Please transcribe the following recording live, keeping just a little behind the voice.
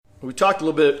We talked a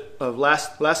little bit of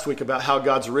last week about how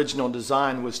God's original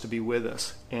design was to be with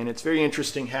us. And it's very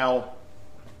interesting how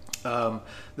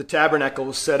the tabernacle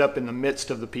was set up in the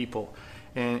midst of the people.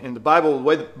 And in the Bible, the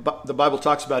way the Bible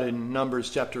talks about it in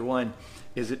Numbers chapter 1,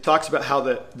 is it talks about how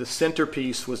the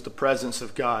centerpiece was the presence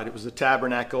of God. It was the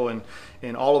tabernacle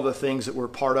and all of the things that were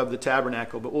part of the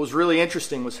tabernacle. But what was really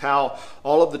interesting was how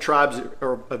all of the tribes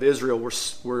of Israel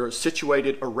were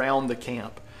situated around the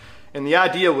camp. And the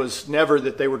idea was never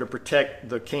that they were to protect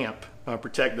the camp,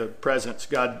 protect the presence.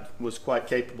 God was quite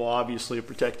capable, obviously, of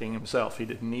protecting himself. He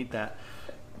didn't need that.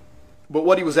 But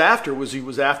what he was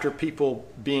after people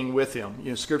being with him. You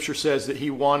know, Scripture says that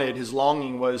his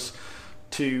longing was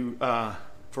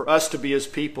for us to be his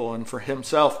people and for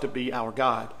himself to be our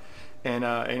God.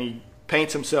 And he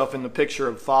paints himself in the picture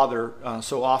of Father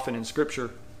so often in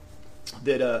Scripture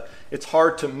that it's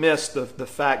hard to miss the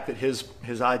fact that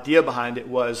his idea behind it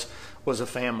was a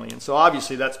family. And so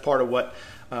obviously that's part of what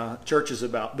church is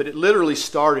about. But it literally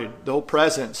the whole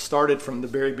presence started from the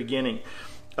very beginning.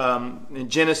 In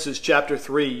Genesis chapter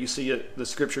 3, you see the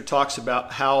Scripture talks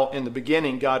about how in the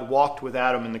beginning God walked with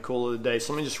Adam in the cool of the day.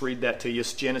 So let me just read that to you.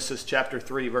 It's Genesis chapter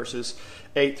 3, verses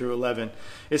 8 through 11.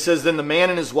 It says, "Then the man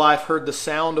and his wife heard the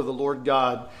sound of the Lord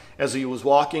God as he was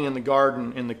walking in the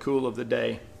garden in the cool of the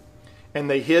day. And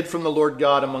they hid from the Lord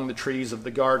God among the trees of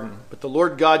the garden. But the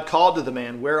Lord God called to the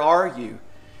man, 'Where are you?'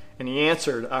 And he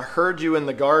answered, 'I heard you in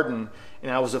the garden, and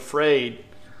I was afraid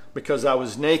because I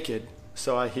was naked,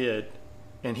 so I hid.'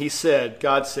 And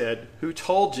God said, 'Who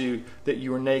told you that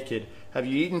you were naked? Have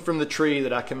you eaten from the tree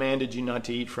that I commanded you not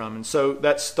to eat from?'" And so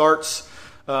that starts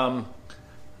the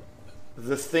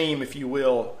theme, if you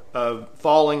will, of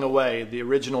falling away, the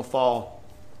original fall.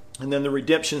 And then the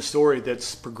redemption story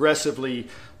that's progressively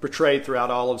portrayed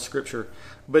throughout all of Scripture.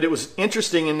 But it was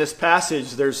interesting in this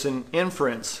passage, there's an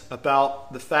inference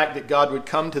about the fact that God would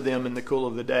come to them in the cool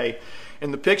of the day.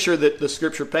 And the picture that the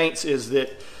Scripture paints is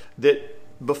that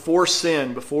before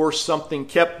sin, before something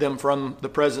kept them from the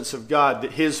presence of God,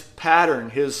 that his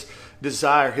pattern, his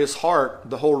desire, his heart,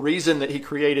 the whole reason that he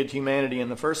created humanity in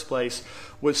the first place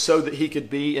was so that he could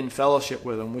be in fellowship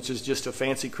with them, which is just a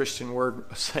fancy Christian word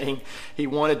saying he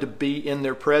wanted to be in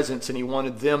their presence and he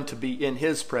wanted them to be in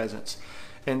his presence.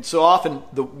 And so often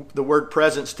the word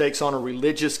presence takes on a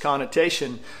religious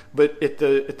connotation, but at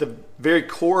the very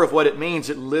core of what it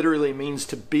means, it literally means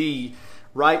to be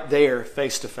right there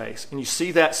face to face. And you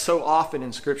see that so often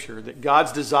in Scripture, that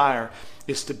God's desire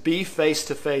is to be face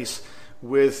to face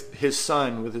with his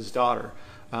son, with his daughter.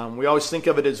 We always think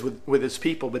of it as with his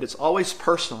people, but it's always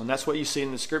personal. And that's what you see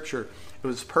in the Scripture. It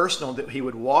was personal that he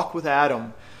would walk with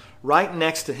Adam right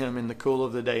next to him in the cool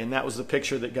of the day. And that was the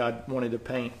picture that God wanted to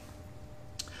paint.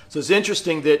 So it's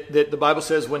interesting that the Bible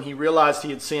says when he realized he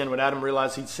had sinned, when Adam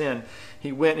realized he'd sinned,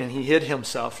 he went and he hid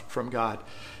himself from God.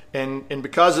 And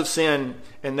because of sin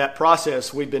and that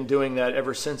process, we've been doing that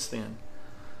ever since then.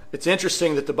 It's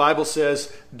interesting that the Bible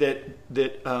says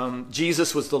that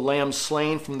Jesus was the lamb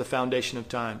slain from the foundation of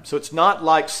time. So it's not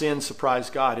like sin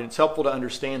surprised God, and it's helpful to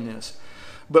understand this.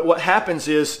 But what happens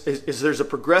is there's a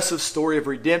progressive story of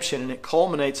redemption, and it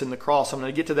culminates in the cross. I'm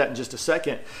going to get to that in just a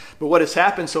second. But what has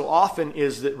happened so often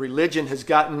is that religion has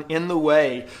gotten in the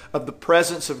way of the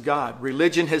presence of God.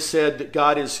 Religion has said that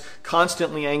God is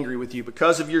constantly angry with you.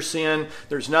 Because of your sin,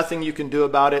 there's nothing you can do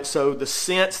about it. So the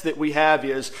sense that we have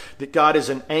is that God is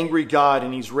an angry God,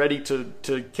 and he's ready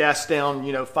to cast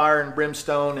down, fire and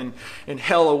brimstone, and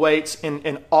hell awaits.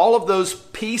 And all of those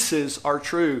pieces are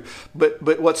true.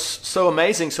 But what's so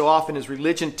amazing so often is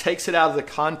religion takes it out of the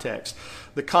context.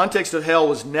 The context of hell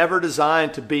was never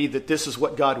designed to be that this is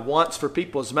what God wants for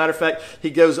people. As a matter of fact,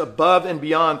 he goes above and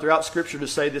beyond throughout Scripture to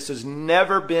say this has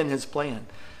never been his plan.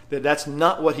 That's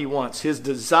not what he wants. His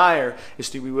desire is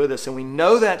to be with us. And we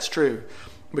know that's true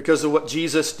because of what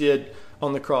Jesus did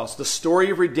on the cross. The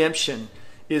story of redemption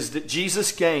is that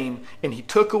Jesus came and he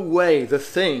took away the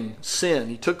thing, sin.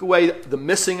 He took away the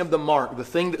missing of the mark, the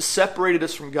thing that separated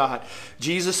us from God.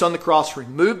 Jesus on the cross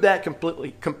removed that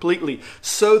completely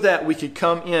so that we could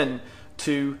come in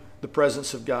to the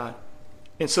presence of God.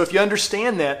 And so if you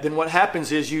understand that, then what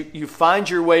happens is you find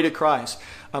your way to Christ.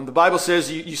 The Bible says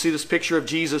you see this picture of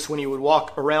Jesus when he would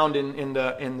walk around in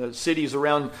the cities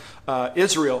around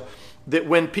Israel, that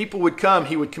when people would come,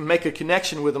 he would make a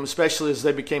connection with them, especially as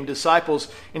they became disciples,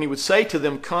 and he would say to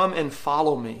them, "Come and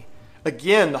follow me."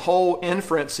 Again, the whole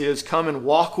inference is come and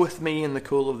walk with me in the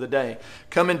cool of the day.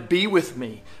 Come and be with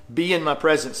me. Be in my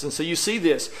presence. And so you see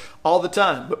this all the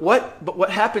time. But what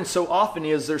happens so often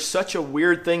is there's such a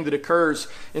weird thing that occurs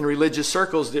in religious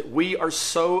circles that we are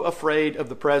so afraid of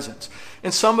the presence.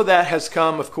 And some of that has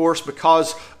come, of course,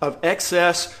 because of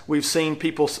excess. We've seen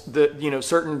people,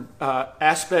 certain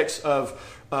aspects of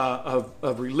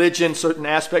religion, certain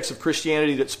aspects of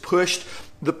Christianity that's pushed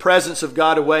the presence of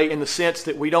God away in the sense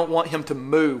that we don't want him to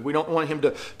move. We don't want him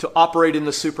to operate in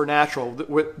the supernatural,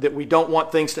 that we don't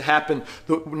want things to happen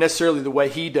necessarily the way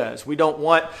he does. We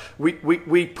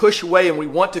push away and we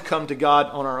want to come to God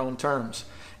on our own terms.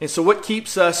 And so what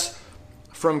keeps us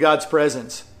from God's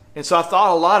presence? And so I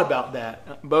thought a lot about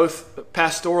that, both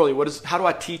pastorally. How do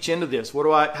I teach into this?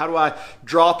 How do I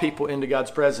draw people into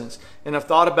God's presence? And I've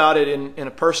thought about it in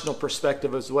a personal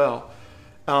perspective as well.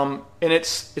 And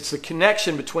it's the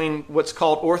connection between what's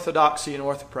called orthodoxy and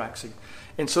orthopraxy.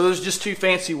 And so those are just two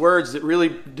fancy words that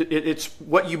really, it's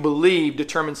what you believe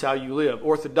determines how you live.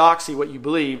 Orthodoxy, what you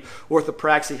believe.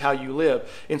 Orthopraxy, how you live.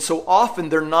 And so often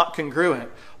they're not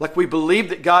congruent. Like we believe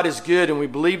that God is good and we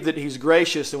believe that he's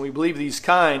gracious and we believe that he's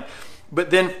kind. But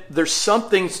then there's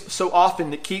something so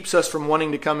often that keeps us from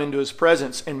wanting to come into his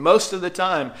presence. And most of the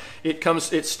time,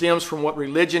 it stems from what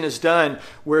religion has done,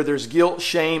 where there's guilt,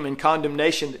 shame, and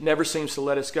condemnation that never seems to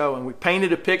let us go. And we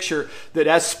painted a picture that,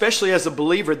 especially as a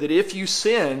believer, that if you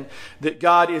sin, that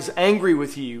God is angry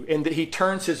with you and that he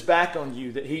turns his back on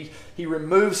you, that he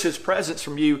removes his presence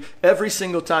from you every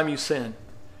single time you sin.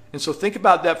 And so think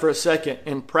about that for a second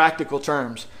in practical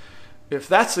terms. If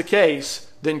that's the case,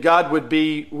 then God would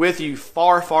be with you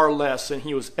far, far less than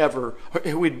he was ever.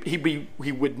 He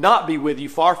would not be with you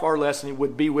far, far less than he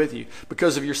would be with you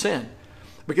because of your sin.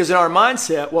 Because in our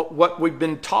mindset, what we've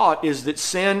been taught is that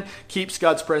sin keeps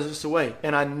God's presence away.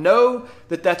 And I know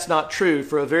that that's not true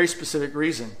for a very specific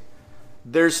reason.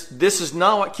 This is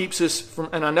not what keeps us from,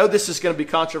 and I know this is going to be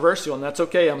controversial, and that's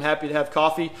okay. I'm happy to have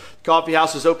coffee. Coffee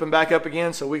house is open back up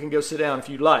again, so we can go sit down if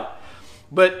you'd like.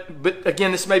 But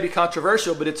again, this may be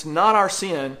controversial, but it's not our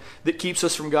sin that keeps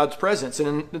us from God's presence.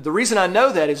 And the reason I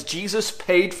know that is Jesus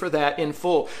paid for that in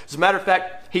full. As a matter of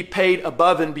fact, he paid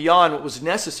above and beyond what was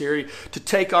necessary to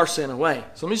take our sin away.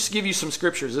 So let me just give you some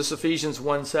scriptures. This is Ephesians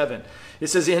 1:7. It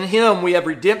says, "In him we have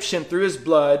redemption through his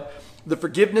blood, the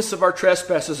forgiveness of our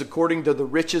trespasses according to the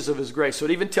riches of his grace." So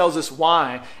it even tells us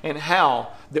why and how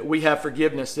that we have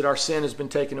forgiveness, that our sin has been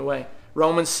taken away.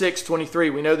 Romans 6:23,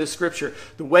 we know this scripture.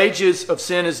 "The wages of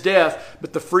sin is death,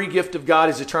 but the free gift of God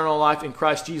is eternal life in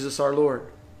Christ Jesus our Lord."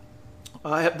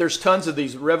 There's tons of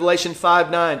these. Revelation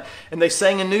 5:9, "And they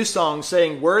sang a new song,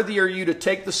 saying, 'Worthy are you to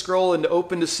take the scroll and to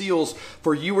open the seals,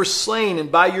 for you were slain, and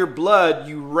by your blood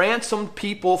you ransomed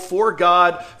people for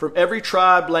God from every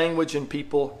tribe, language, and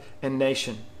people and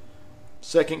nation.'"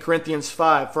 2 Corinthians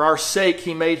 5, "For our sake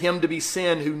he made him to be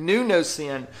sin who knew no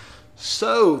sin,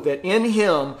 so that in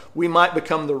him we might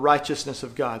become the righteousness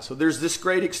of God." So there's this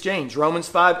great exchange. Romans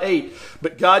 5:8,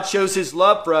 "But God shows his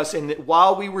love for us in that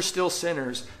while we were still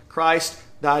sinners, Christ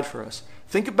died for us."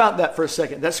 Think about that for a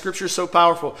second. That scripture is so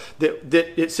powerful that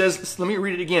it says, let me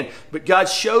read it again. "But God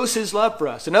shows his love for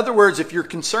us." In other words, if you're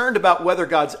concerned about whether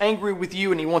God's angry with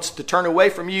you and he wants to turn away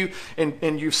from you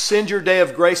and you send your day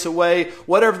of grace away,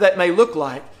 whatever that may look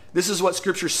like, this is what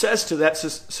Scripture says to that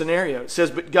scenario. It says,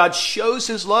 "But God shows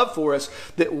his love for us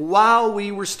that while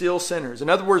we were still sinners." In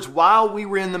other words, while we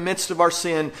were in the midst of our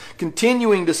sin,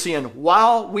 continuing to sin,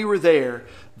 while we were there,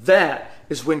 that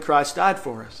is when Christ died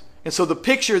for us. And so the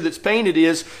picture that's painted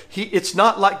is, it's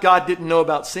not like God didn't know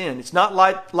about sin. It's not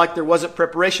like there wasn't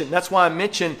preparation. That's why I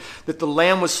mentioned that the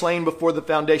Lamb was slain before the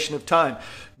foundation of time.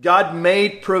 God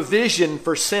made provision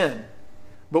for sin.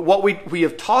 But what we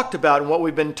have talked about and what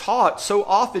we've been taught so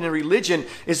often in religion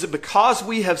is that because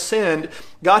we have sinned,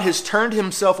 God has turned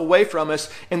himself away from us,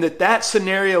 and that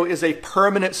scenario is a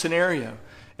permanent scenario.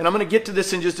 And I'm going to get to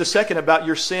this in just a second about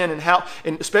your sin and how,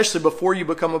 and especially before you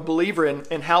become a believer,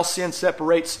 and how sin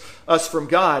separates us from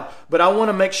God. But I want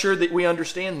to make sure that we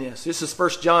understand this. This is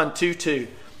 1 John 2:2.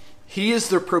 "He is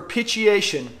the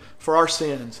propitiation for our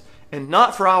sins, and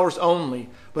not for ours only,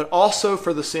 but also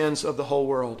for the sins of the whole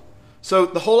world." So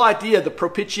the whole idea, the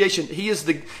propitiation, he's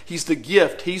the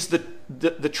gift, he's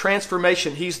the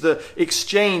transformation, he's the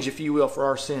exchange, if you will, for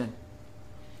our sin.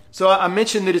 So I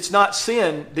mentioned that it's not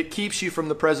sin that keeps you from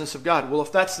the presence of God. Well,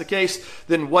 if that's the case,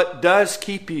 then what does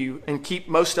keep you and keep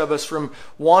most of us from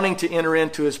wanting to enter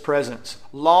into his presence,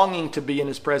 longing to be in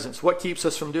his presence? What keeps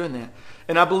us from doing that?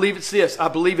 And I believe it's this. I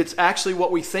believe it's actually what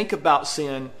we think about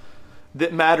sin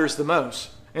that matters the most.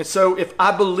 And so if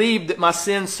I believe that my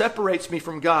sin separates me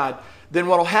from God, then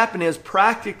what will happen is,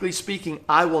 practically speaking,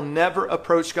 I will never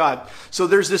approach God. So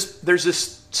there's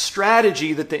this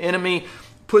strategy that the enemy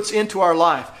puts into our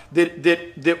life that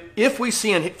if we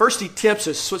sin, first he tempts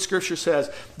us. That's what Scripture says,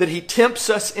 that he tempts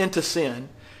us into sin.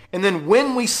 And then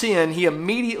when we sin, he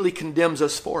immediately condemns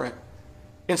us for it.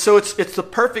 And so it's the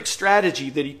perfect strategy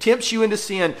that he tempts you into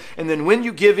sin, and then when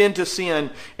you give in to sin,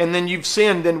 and then you've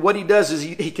sinned, then what he does is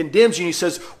he condemns you, and he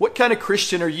says, what kind of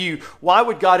Christian are you? Why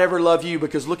would God ever love you?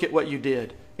 Because look at what you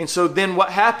did. And so then what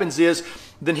happens is,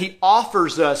 then he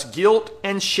offers us guilt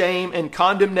and shame and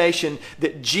condemnation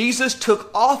that Jesus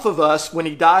took off of us when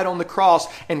he died on the cross,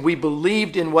 and we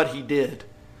believed in what he did.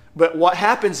 But what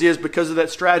happens is, because of that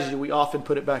strategy, we often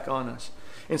put it back on us.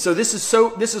 And so this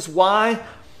is why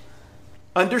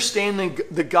understanding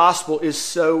the gospel is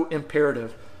so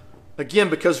imperative. Again,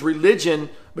 because of religion,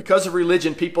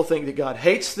 people think that God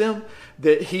hates them,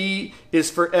 that he is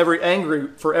forever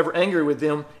angry with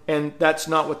them, and that's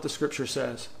not what the Scripture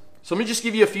says. So let me just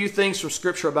give you a few things from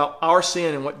Scripture about our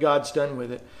sin and what God's done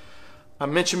with it. I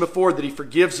mentioned before that he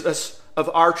forgives us of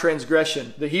our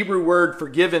transgression. The Hebrew word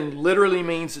forgiven literally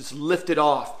means it's lifted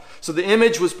off. So the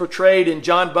image was portrayed in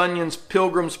John Bunyan's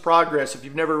Pilgrim's Progress. If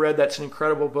you've never read that, it's an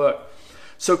incredible book.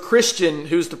 So Christian,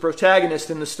 who's the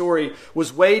protagonist in the story,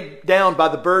 was weighed down by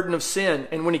the burden of sin.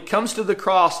 And when he comes to the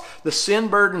cross, the sin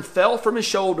burden fell from his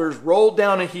shoulders, rolled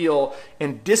down a hill,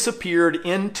 and disappeared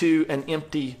into an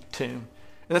empty tomb.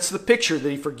 And that's the picture,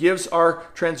 that he forgives our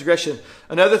transgression.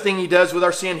 Another thing he does with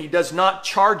our sin, he does not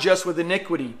charge us with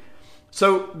iniquity.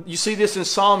 So you see this in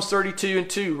Psalms 32 and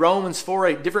 2, Romans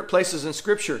 4:8, different places in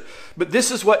Scripture. But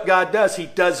this is what God does. He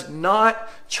does not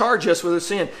charge us with a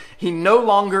sin. He no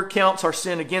longer counts our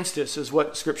sin against us, is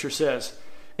what Scripture says.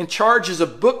 And charge is a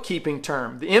bookkeeping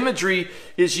term. The imagery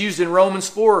is used in Romans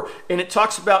 4, and it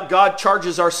talks about God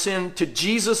charges our sin to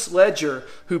Jesus' ledger,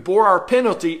 who bore our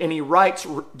penalty, and he writes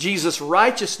Jesus'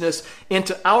 righteousness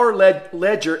into our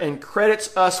ledger and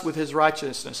credits us with his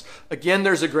righteousness. Again,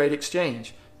 there's a great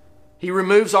exchange. He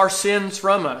removes our sins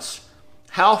from us.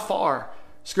 How far?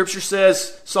 Scripture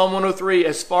says, Psalm 103,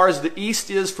 as far as the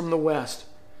east is from the west.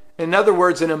 In other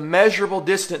words, an immeasurable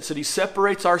distance that he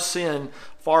separates our sin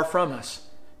far from us.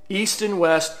 East and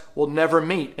west will never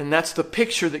meet. And that's the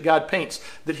picture that God paints,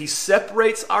 that he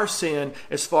separates our sin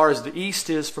as far as the east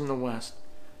is from the west.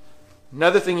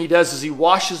 Another thing he does is he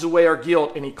washes away our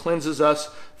guilt and he cleanses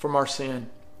us from our sin.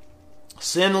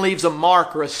 Sin leaves a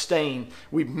mark or a stain.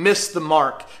 We've missed the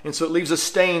mark. And so it leaves a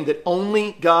stain that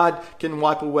only God can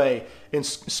wipe away. And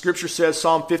Scripture says,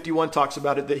 Psalm 51 talks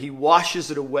about it, that he washes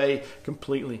it away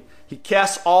completely. He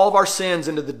casts all of our sins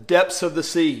into the depths of the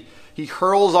sea. He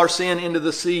hurls our sin into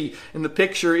the sea. And the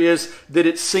picture is that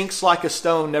it sinks like a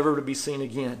stone, never to be seen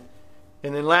again.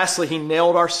 And then lastly, he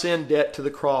nailed our sin debt to the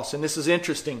cross. And this is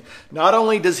interesting. Not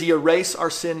only does he erase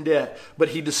our sin debt, but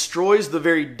he destroys the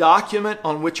very document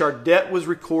on which our debt was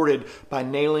recorded by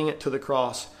nailing it to the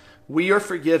cross. We are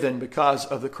forgiven because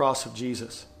of the cross of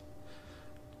Jesus.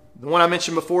 The one I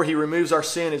mentioned before, he removes our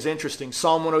sin, is interesting.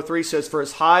 Psalm 103 says, for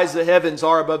as high as the heavens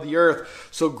are above the earth,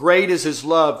 so great is his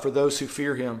love for those who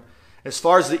fear him. As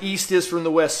far as the east is from the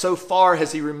west, so far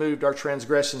has he removed our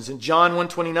transgressions. In John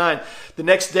 1:29, the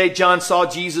next day John saw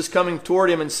Jesus coming toward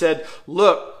him and said,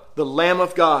 look, the Lamb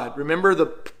of God. Remember the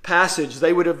passage,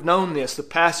 they would have known this, the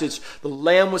passage, the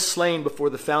Lamb was slain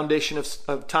before the foundation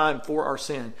of time for our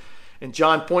sin. And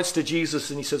John points to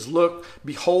Jesus and he says, look,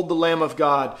 behold the Lamb of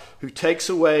God who takes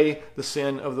away the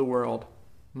sin of the world.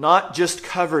 Not just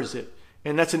covers it.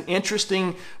 And that's an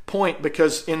interesting point,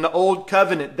 because in the old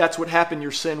covenant, that's what happened.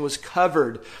 Your sin was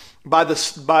covered by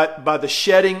the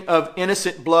shedding of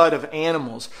innocent blood of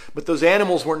animals. But those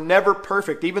animals were never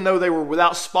perfect. Even though they were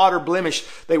without spot or blemish,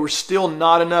 they were still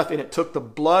not enough. And it took the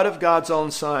blood of God's own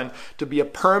Son to be a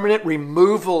permanent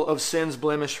removal of sin's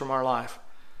blemish from our life.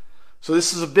 So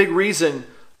this is a big reason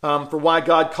for why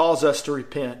God calls us to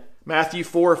repent. Matthew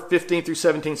 4:15 through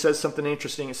 17 says something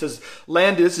interesting. It says,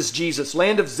 this is Jesus,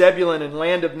 land of Zebulun and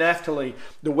land of Naphtali,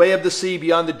 the way of the sea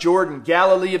beyond the Jordan,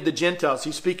 Galilee of the Gentiles.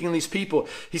 He's speaking to these people.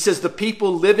 He says, the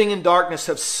people living in darkness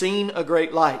have seen a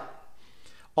great light.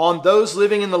 On those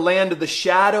living in the land of the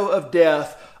shadow of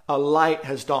death, a light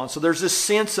has dawned. So there's this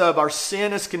sense of our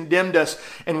sin has condemned us,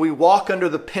 and we walk under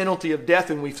the penalty of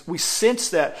death, and we sense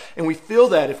that, and we feel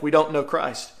that if we don't know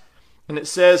Christ. And it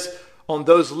says, on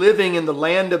those living in the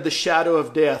land of the shadow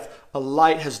of death, a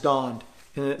light has dawned.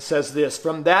 And it says this,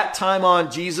 from that time on,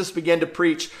 Jesus began to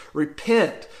preach,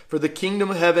 repent, for the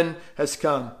kingdom of heaven has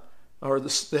come, or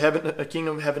the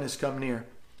kingdom of heaven has come near.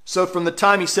 So from the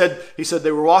time he said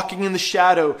they were walking in the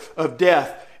shadow of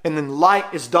death, and then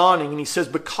light is dawning. And he says,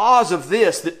 because of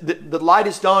this, the light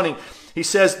is dawning, He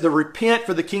says, "The repent,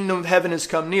 for the kingdom of heaven has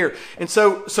come near." And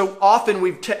so often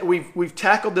we've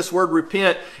tackled this word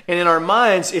repent, and in our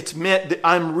minds it's meant that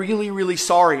I'm really, really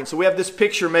sorry. And so we have this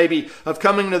picture maybe of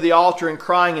coming to the altar and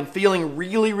crying and feeling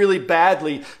really, really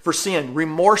badly for sin,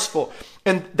 remorseful.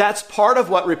 And that's part of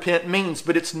what repent means,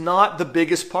 but it's not the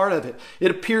biggest part of it. It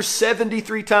appears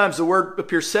 73 times. The word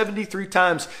appears 73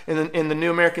 times in the New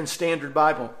American Standard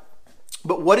Bible.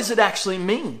 But what does it actually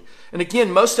mean? And again,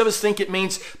 most of us think it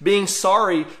means being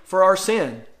sorry for our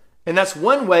sin. And that's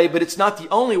one way, but it's not the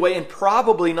only way, and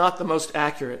probably not the most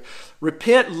accurate.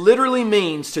 Repent literally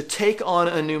means to take on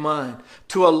a new mind,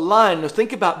 to align. Now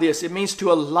think about this. It means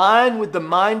to align with the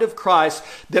mind of Christ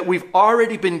that we've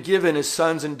already been given as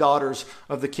sons and daughters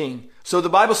of the King. So the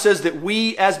Bible says that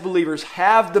we as believers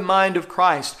have the mind of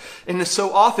Christ. And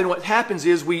so often what happens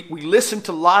is we listen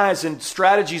to lies and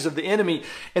strategies of the enemy.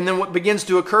 And then what begins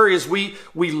to occur is we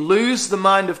lose the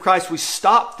mind of Christ. We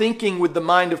stop thinking with the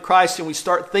mind of Christ and we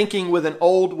start thinking with an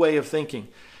old way of thinking.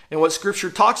 And what Scripture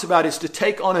talks about is to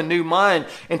take on a new mind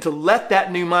and to let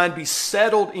that new mind be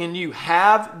settled in you.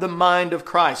 Have the mind of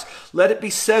Christ. Let it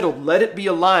be settled. Let it be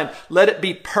aligned. Let it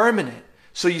be permanent.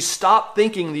 So you stop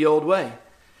thinking the old way.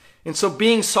 And so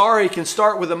being sorry can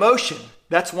start with emotion.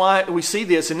 That's why we see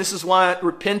this. And this is why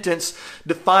repentance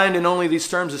defined in only these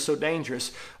terms is so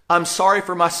dangerous. I'm sorry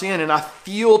for my sin and I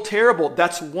feel terrible.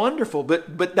 That's wonderful,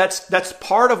 but that's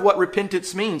part of what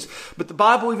repentance means. But the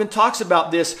Bible even talks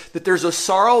about this, that there's a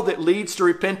sorrow that leads to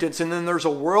repentance and then there's a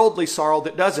worldly sorrow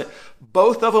that doesn't.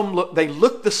 Both of them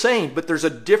look the same, but there's a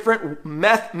different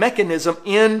mechanism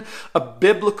in a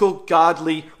biblical,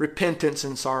 godly repentance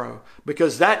and sorrow.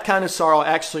 Because that kind of sorrow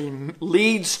actually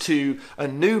leads to a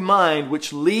new mind,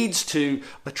 which leads to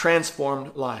a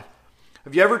transformed life.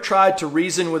 Have you ever tried to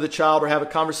reason with a child or have a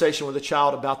conversation with a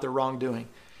child about their wrongdoing?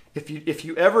 If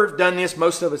you ever have done this,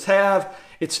 most of us have,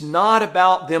 it's not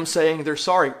about them saying they're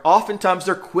sorry. Oftentimes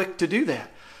they're quick to do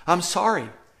that. I'm sorry.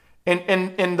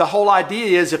 And the whole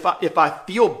idea is if I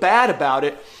feel bad about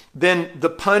it, then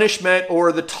the punishment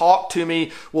or the talk to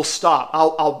me will stop.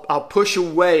 I'll push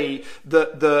away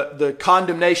the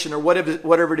condemnation or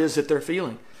whatever it is that they're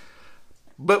feeling.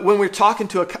 But when we're talking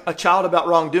to a child about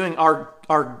wrongdoing,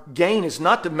 our gain is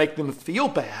not to make them feel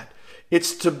bad.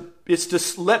 It's to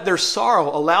let their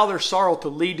sorrow, allow their sorrow to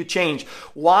lead to change.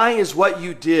 Why is what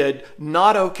you did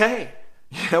not okay?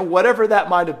 Whatever that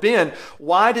might have been,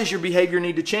 why does your behavior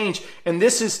need to change? And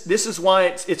this is why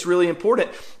it's really important,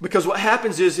 because what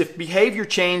happens is if behavior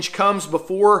change comes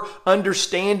before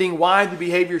understanding why the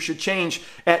behavior should change,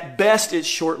 at best it's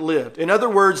short-lived. In other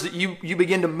words, that you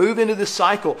begin to move into this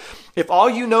cycle. If all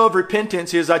you know of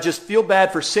repentance is I just feel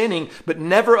bad for sinning, but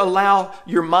never allow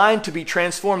your mind to be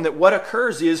transformed, that what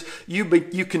occurs is you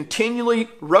continually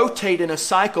rotate in a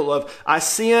cycle of I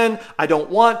sin, I don't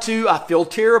want to, I feel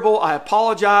terrible, I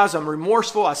apologize, I'm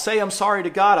remorseful, I say I'm sorry to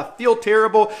God, I feel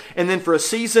terrible, and then for a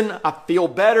season I feel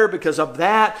better because of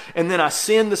that, and then I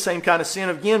sin the same kind of sin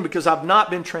again because I've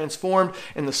not been transformed,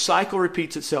 and the cycle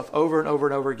repeats itself over and over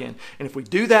and over again. And if we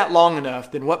do that long enough,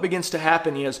 then what begins to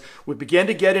happen is we begin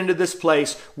to get into this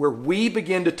place where we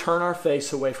begin to turn our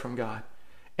face away from God.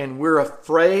 And we're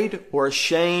afraid or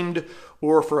ashamed,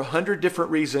 or for 100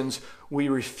 different reasons, we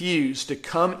refuse to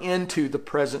come into the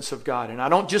presence of God. And I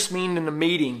don't just mean in a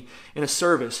meeting, in a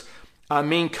service. I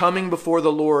mean coming before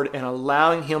the Lord and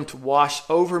allowing Him to wash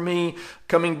over me,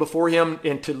 coming before Him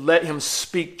and to let Him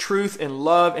speak truth and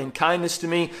love and kindness to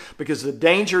me. Because the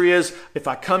danger is, if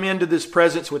I come into this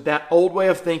presence with that old way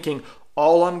of thinking,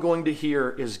 all I'm going to hear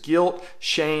is guilt,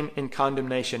 shame, and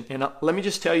condemnation. And let me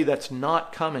just tell you, that's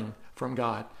not coming from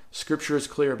God. Scripture is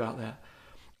clear about that.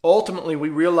 Ultimately, we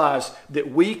realize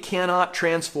that we cannot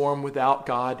transform without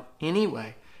God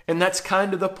anyway. And that's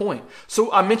kind of the point.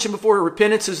 So I mentioned before,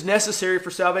 repentance is necessary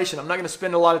for salvation. I'm not going to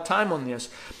spend a lot of time on this.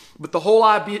 But the whole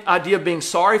idea of being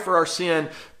sorry for our sin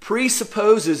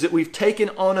presupposes that we've taken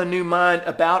on a new mind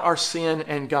about our sin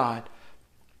and God.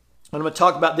 I'm going to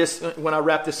talk about this when I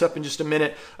wrap this up in just a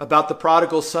minute, about the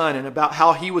prodigal son and about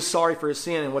how he was sorry for his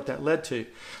sin and what that led to.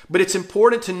 But it's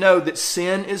important to know that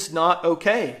sin is not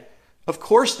okay. Of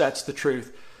course, that's the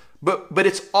truth. But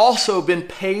it's also been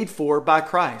paid for by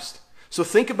Christ. So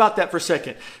think about that for a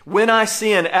second. When I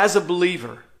sin as a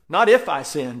believer, not if I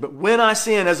sin, but when I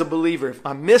sin as a believer, if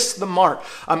I miss the mark,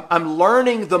 I'm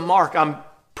learning the mark, I'm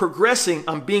progressing,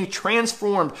 I'm being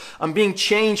transformed, I'm being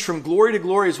changed from glory to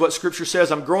glory is what Scripture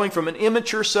says. I'm growing from an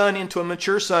immature son into a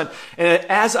mature son. And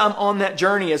as I'm on that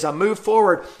journey, as I move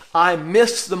forward, I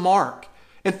miss the mark.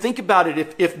 And think about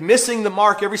it. If missing the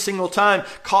mark every single time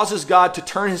causes God to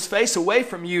turn His face away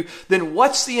from you, then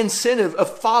what's the incentive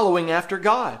of following after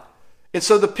God? And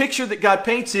so the picture that God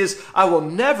paints is, I will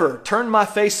never turn my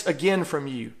face again from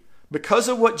you. Because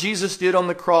of what Jesus did on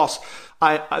the cross,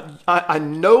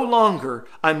 I'm no longer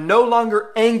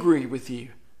angry with you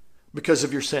because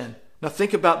of your sin. Now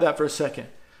think about that for a second.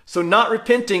 So not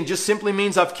repenting just simply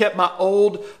means I've kept my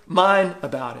old mind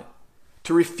about it.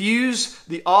 To refuse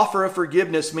the offer of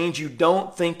forgiveness means you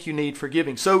don't think you need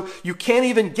forgiving. So you can't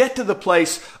even get to the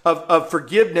place of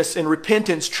forgiveness and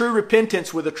repentance, true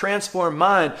repentance with a transformed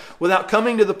mind, without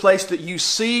coming to the place that you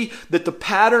see that the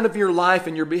pattern of your life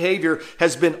and your behavior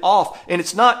has been off. And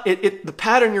it's not, the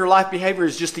pattern of your life behavior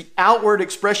is just the outward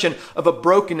expression of a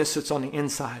brokenness that's on the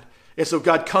inside. And so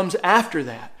God comes after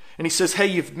that. And he says, hey,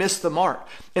 you've missed the mark.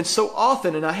 And so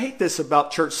often, and I hate this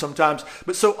about church sometimes,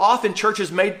 but so often church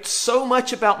has made so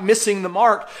much about missing the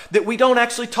mark that we don't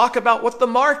actually talk about what the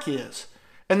mark is.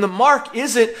 And the mark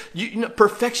isn't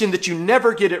perfection, that you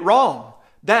never get it wrong.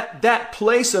 That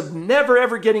place of never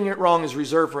ever getting it wrong is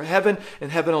reserved for heaven and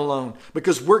heaven alone,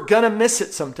 because we're going to miss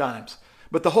it sometimes.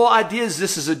 But the whole idea is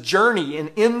this is a journey,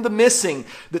 and in the missing,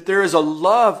 that there is a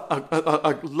love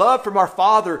from our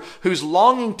Father who's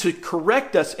longing to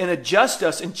correct us and adjust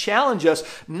us and challenge us,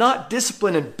 not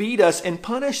discipline and beat us and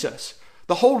punish us.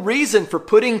 The whole reason for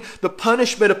putting the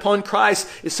punishment upon Christ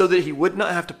is so that he would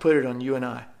not have to put it on you and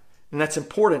I. And that's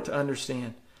important to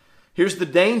understand. Here's the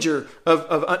danger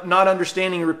of not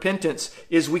understanding repentance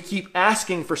is we keep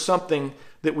asking for something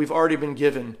that we've already been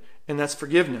given, and that's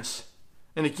forgiveness.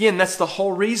 And again, that's the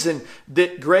whole reason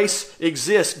that grace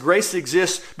exists. Grace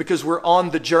exists because we're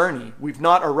on the journey. We've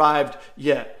not arrived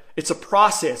yet. It's a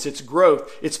process. It's growth.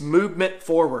 It's movement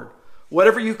forward.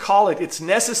 Whatever you call it, it's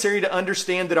necessary to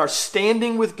understand that our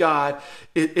standing with God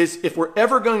is, if we're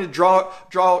ever going to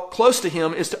draw close to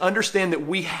him, is to understand that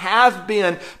we have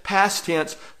been, past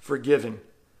tense, forgiven.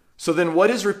 So then what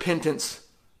does repentance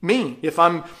mean?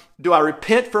 Do I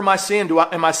repent for my sin?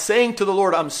 Am I saying to the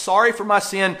Lord, I'm sorry for my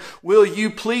sin. Will you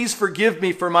please forgive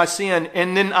me for my sin?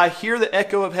 And then I hear the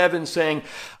echo of heaven saying,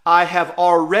 I have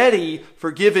already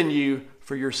forgiven you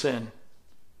for your sin.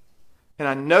 And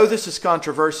I know this is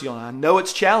controversial, and I know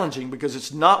it's challenging because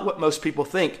it's not what most people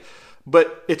think,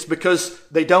 but it's because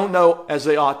they don't know as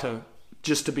they ought to.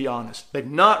 Just to be honest, they've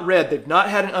not read, they've not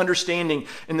had an understanding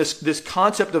in this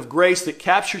concept of grace that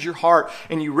captures your heart,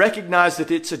 and you recognize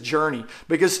that it's a journey,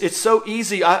 because it's so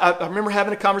easy. I remember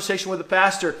having a conversation with a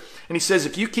pastor, and he says,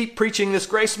 if you keep preaching this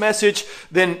grace message,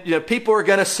 then people are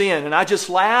going to sin. And I just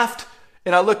laughed,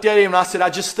 and I looked at him and I said, I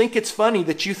just think it's funny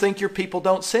that you think your people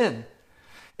don't sin.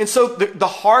 And so the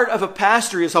heart of a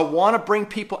pastor is, I want to bring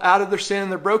people out of their sin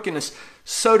and their brokenness.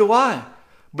 So do I.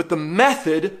 But the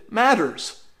method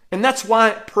matters. And that's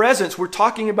why presence, we're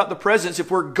talking about the presence. If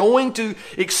we're going to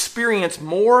experience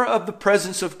more of the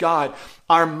presence of God,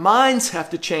 our minds have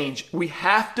to change. We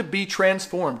have to be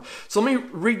transformed. So let me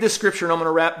read this scripture, and I'm going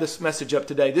to wrap this message up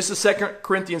today. This is 2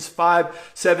 Corinthians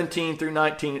 5:17 through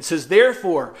 19. It says,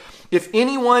 therefore, if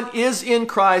anyone is in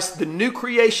Christ, the new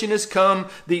creation has come.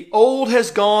 The old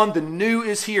has gone. The new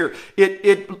is here.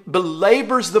 It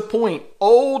belabors the point.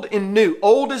 Old and new.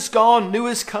 Old is gone. New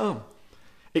has come.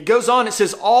 It goes on, it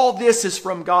says, all this is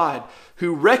from God,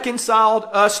 who reconciled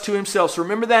us to himself. So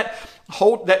remember that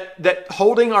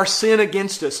holding our sin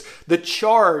against us, the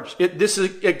charge. This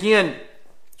is, again,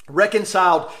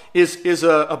 reconciled is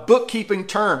a bookkeeping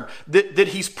term, that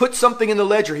he's put something in the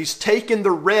ledger. He's taken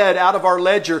the red out of our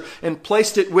ledger and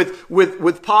placed it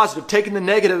with positive, taken the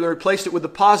negative and replaced it with the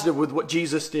positive, with what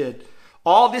Jesus did.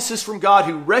 All this is from God,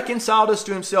 who reconciled us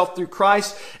to himself through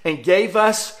Christ and gave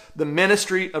us the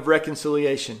ministry of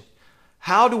reconciliation.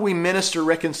 How do we minister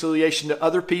reconciliation to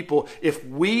other people if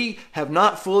we have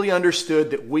not fully understood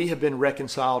that we have been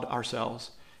reconciled ourselves?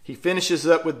 He finishes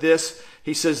up with this.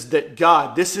 He says that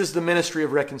God, this is the ministry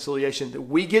of reconciliation, that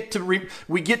we get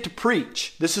to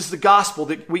preach. This is the gospel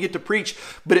that we get to preach,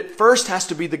 but it first has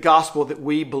to be the gospel that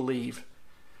we believe.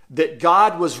 That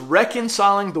God was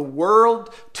reconciling the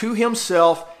world to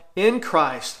himself in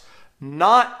Christ,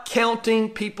 not counting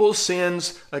people's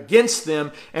sins against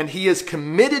them, and he has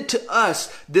committed to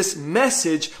us this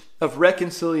message of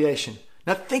reconciliation.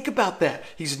 Now think about that.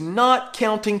 He's not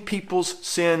counting people's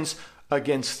sins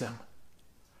against them.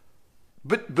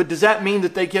 But does that mean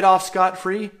that they get off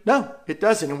scot-free? No, it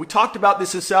doesn't. And we talked about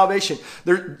this in salvation.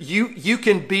 You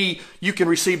can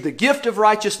receive the gift of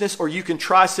righteousness, or you can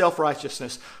try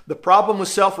self-righteousness. The problem with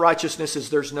self-righteousness is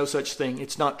there's no such thing.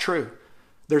 It's not true.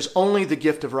 There's only the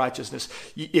gift of righteousness.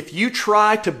 If you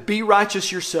try to be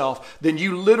righteous yourself, then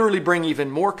you literally bring even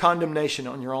more condemnation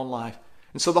on your own life.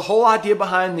 And so the whole idea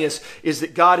behind this is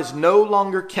that God is no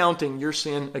longer counting your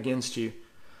sin against you.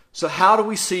 So how do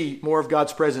we see more of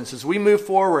God's presence? As we move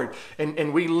forward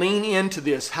and we lean into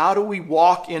this, how do we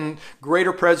walk in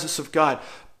greater presence of God?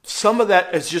 Some of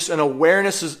that is just an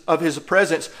awareness of his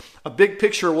presence. A big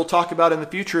picture we'll talk about in the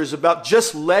future is about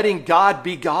just letting God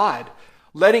be God.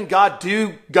 Letting God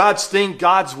do God's thing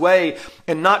God's way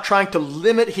and not trying to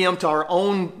limit him to our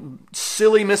own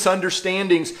silly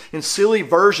misunderstandings and silly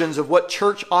versions of what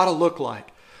church ought to look like.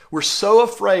 We're so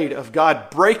afraid of God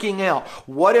breaking out.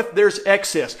 What if there's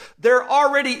excess? There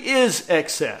already is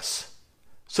excess.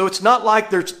 So it's not like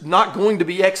there's not going to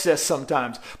be excess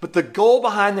sometimes. But the goal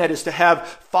behind that is to have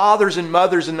fathers and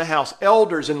mothers in the house,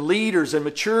 elders and leaders and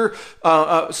mature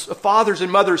fathers and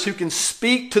mothers who can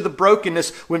speak to the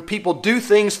brokenness when people do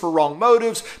things for wrong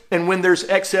motives. And when there's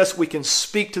excess, we can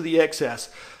speak to the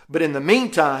excess. But in the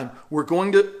meantime, we're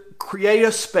going to create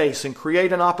a space and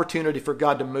create an opportunity for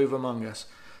God to move among us.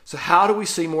 So how do we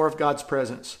see more of God's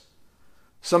presence?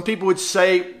 Some people would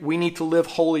say we need to live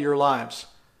holier lives.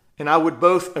 And I would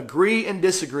both agree and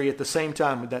disagree at the same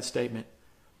time with that statement.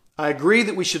 I agree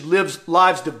that we should live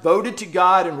lives devoted to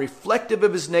God and reflective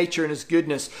of his nature and his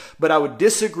goodness, but I would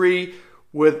disagree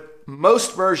with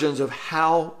most versions of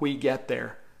how we get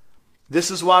there. This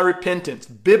is why repentance,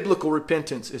 biblical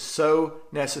repentance, is so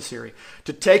necessary.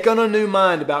 To take on a new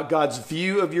mind about God's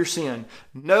view of your sin.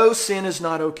 No, sin is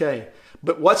not okay.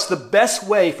 But what's the best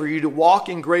way for you to walk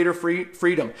in greater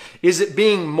freedom? Is it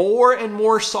being more and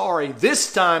more sorry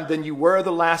this time than you were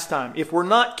the last time? If we're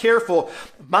not careful,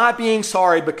 my being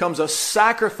sorry becomes a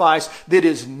sacrifice that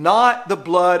is not the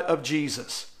blood of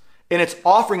Jesus. And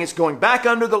it's going back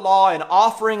under the law and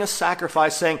offering a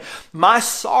sacrifice saying, my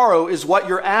sorrow is what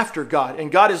you're after, God.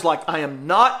 And God is like, I am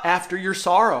not after your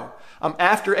sorrow. I'm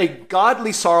after a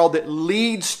godly sorrow that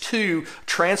leads to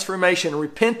transformation,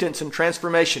 repentance and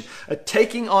transformation, a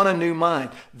taking on a new mind.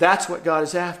 That's what God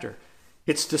is after.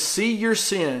 It's to see your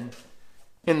sin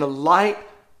in the light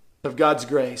of God's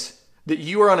grace, that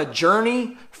you are on a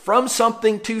journey from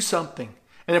something to something.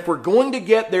 And if we're going to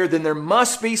get there, then there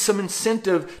must be some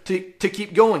incentive to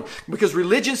keep going. Because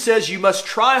religion says you must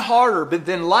try harder, but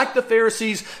then like the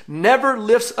Pharisees, never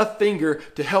lifts a finger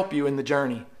to help you in the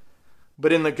journey.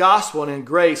 But in the gospel and in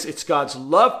grace, it's God's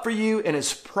love for you and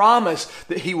his promise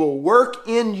that he will work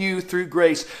in you through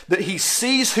grace, that he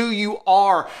sees who you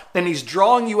are and he's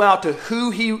drawing you out to who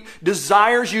he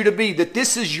desires you to be, that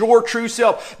this is your true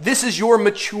self. This is your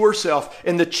mature self.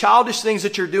 And the childish things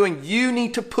that you're doing, you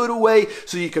need to put away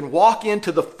so you can walk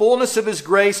into the fullness of his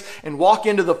grace and walk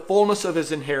into the fullness of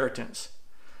his inheritance.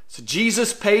 So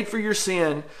Jesus paid for your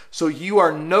sin, so you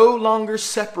are no longer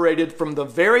separated from the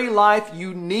very life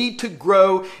you need to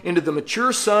grow into the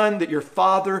mature son that your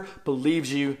Father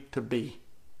believes you to be.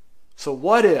 So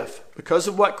what if, because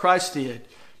of what Christ did,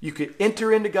 you could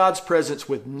enter into God's presence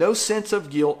with no sense of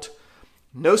guilt,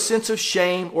 no sense of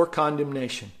shame or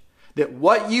condemnation, that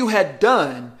what you had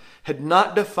done had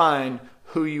not defined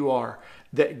who you are,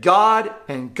 that God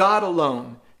and God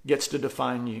alone gets to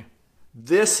define you.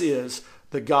 This is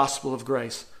the gospel of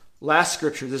grace. Last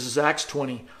scripture, this is Acts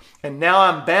 20. And now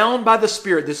I'm bound by the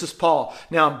Spirit. This is Paul.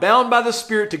 Now I'm bound by the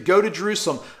Spirit to go to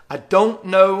Jerusalem. I don't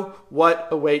know what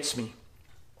awaits me,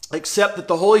 except that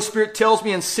the Holy Spirit tells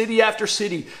me in city after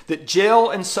city that jail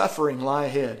and suffering lie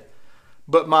ahead.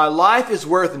 But my life is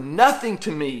worth nothing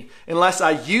to me unless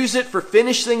I use it for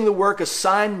finishing the work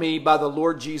assigned me by the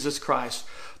Lord Jesus Christ.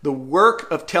 The work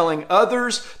of telling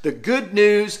others the good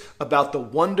news about the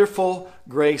wonderful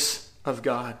grace of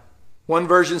God. One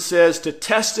version says to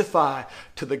testify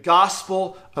to the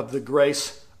gospel of the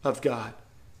grace of God.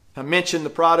 I mentioned the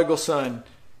prodigal son.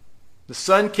 The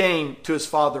son came to his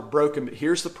father broken, but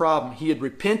here's the problem. He had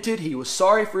repented. He was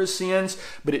sorry for his sins,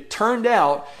 but it turned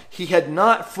out he had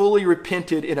not fully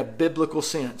repented in a biblical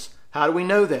sense. How do we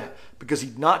know that? Because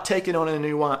he'd not taken on a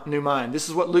new mind. This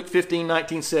is what Luke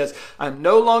 15:19 says. I'm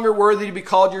no longer worthy to be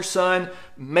called your son.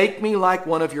 Make me like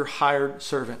one of your hired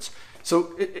servants.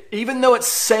 So even though it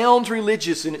sounds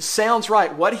religious and it sounds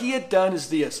right, what he had done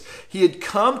is this. He had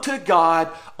come to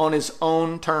God on his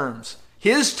own terms.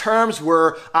 His terms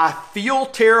were, I feel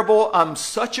terrible. I'm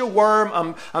such a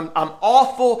worm. I'm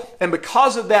awful. And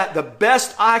because of that, the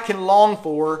best I can long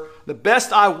for, the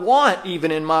best I want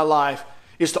even in my life,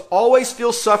 is to always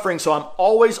feel suffering. So I'm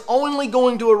always only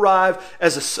going to arrive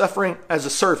as a servant.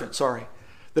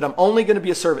 That I'm only going to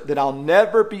be a servant. That I'll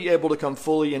never be able to come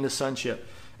fully into sonship.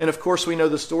 And of course, we know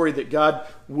the story that God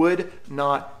would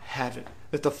not have it.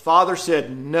 That the Father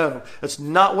said, no, that's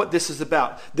not what this is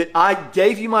about. That I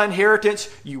gave you my inheritance,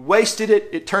 you wasted it.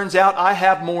 It turns out I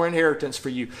have more inheritance for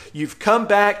you. You've come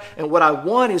back, and what I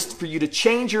want is for you to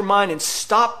change your mind and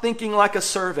stop thinking like a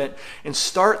servant and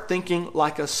start thinking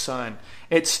like a son.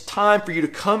 It's time for you to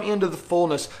come into the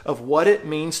fullness of what it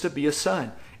means to be a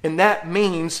son. And that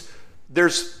means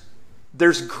there's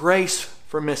grace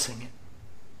for missing it.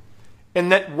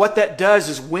 And that what that does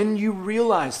is when you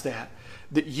realize that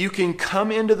you can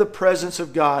come into the presence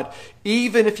of God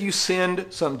even if you sinned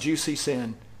some juicy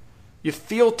sin. You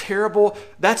feel terrible.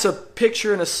 That's a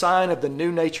picture and a sign of the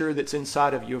new nature that's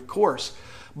inside of you, of course.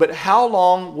 But how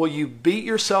long will you beat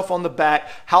yourself on the back?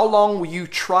 How long will you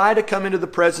try to come into the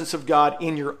presence of God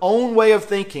in your own way of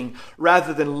thinking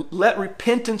rather than let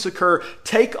repentance occur,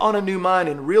 take on a new mind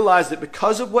and realize that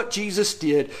because of what Jesus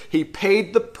did, He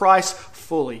paid the price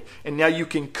fully. And now you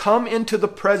can come into the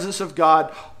presence of God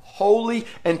wholly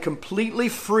and completely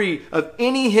free of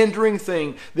any hindering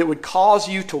thing that would cause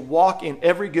you to walk in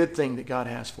every good thing that God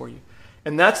has for you.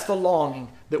 And that's the longing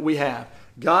that we have.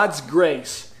 God's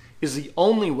grace is the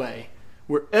only way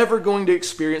we're ever going to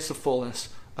experience the fullness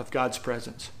of God's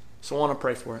presence. So I want to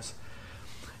pray for us.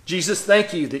 Jesus,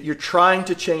 thank you that you're trying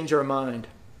to change our mind.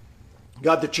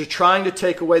 God, that you're trying to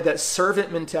take away that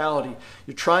servant mentality.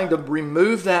 You're trying to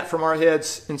remove that from our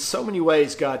heads in so many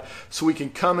ways, God, so we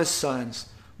can come as sons.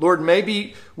 Lord,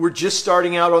 maybe we're just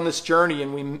starting out on this journey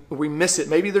and we miss it.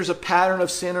 Maybe there's a pattern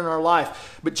of sin in our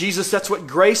life. But Jesus, that's what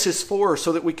grace is for,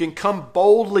 so that we can come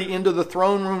boldly into the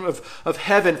throne room of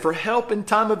heaven for help in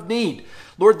time of need.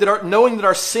 Lord, knowing that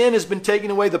our sin has been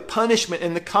taken away, the punishment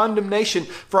and the condemnation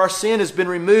for our sin has been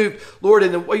removed. Lord,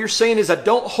 and what you're saying is, I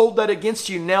don't hold that against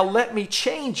you. Now let me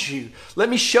change you. Let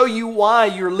me show you why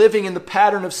you're living in the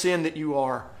pattern of sin that you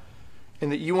are.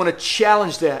 And that you want to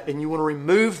challenge that and you want to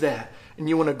remove that. And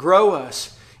you want to grow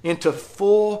us into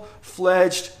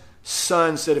full-fledged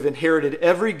sons that have inherited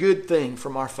every good thing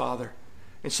from our Father.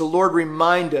 And so, Lord,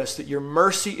 remind us that your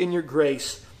mercy and your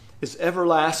grace is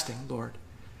everlasting, Lord.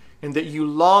 And that you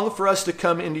long for us to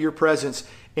come into your presence.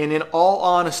 And in all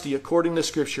honesty, according to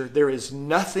Scripture, there is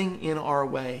nothing in our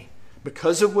way.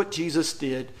 Because of what Jesus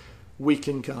did, we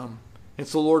can come. And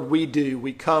so, Lord, we do.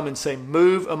 We come and say,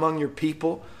 move among your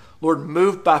people. Lord,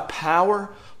 move by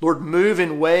power. Lord, move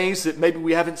in ways that maybe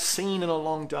we haven't seen in a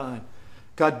long time.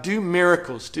 God, do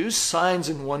miracles, do signs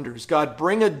and wonders. God,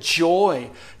 bring a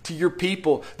joy to your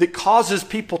people that causes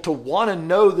people to want to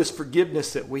know this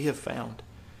forgiveness that we have found.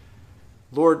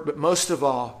 Lord, but most of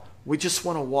all, we just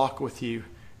want to walk with you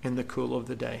in the cool of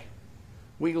the day.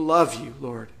 We love you,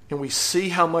 Lord, and we see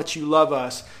how much you love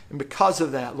us. And because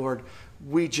of that, Lord,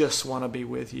 we just want to be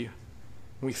with you.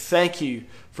 We thank you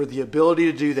for the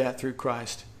ability to do that through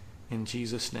Christ. In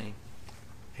Jesus' name,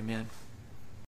 amen.